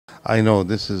I know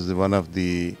this is one of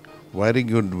the very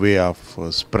good way of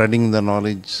spreading the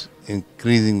knowledge,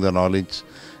 increasing the knowledge,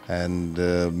 and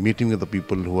meeting with the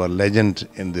people who are legend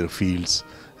in their fields.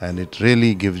 And it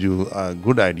really gives you a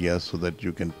good idea so that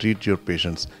you can treat your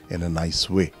patients in a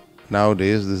nice way.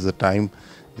 Nowadays, this is the time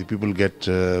the people get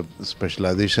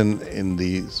specialization in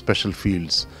the special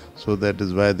fields, so that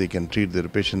is why they can treat their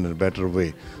patient in a better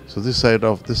way. So this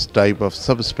type of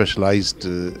sub-specialized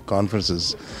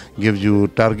conferences gives you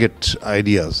target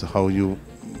ideas how you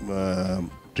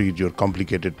treat your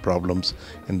complicated problems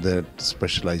in that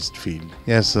specialized field.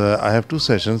 Yes, I have two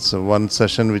sessions. One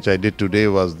session which I did today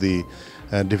was the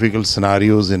difficult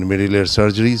scenarios in middle ear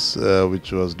surgeries,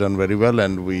 which was done very well,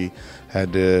 and we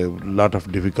had a lot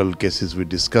of difficult cases we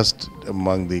discussed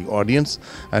among the audience.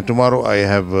 And tomorrow I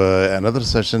have another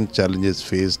session, challenges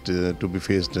faced to be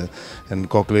faced in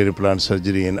cochlear implant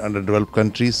surgery in underdeveloped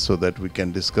countries, so that we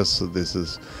can discuss this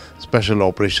is special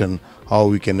operation, how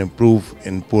we can improve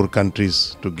in poor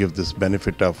countries to give this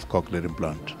benefit of cochlear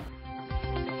implant.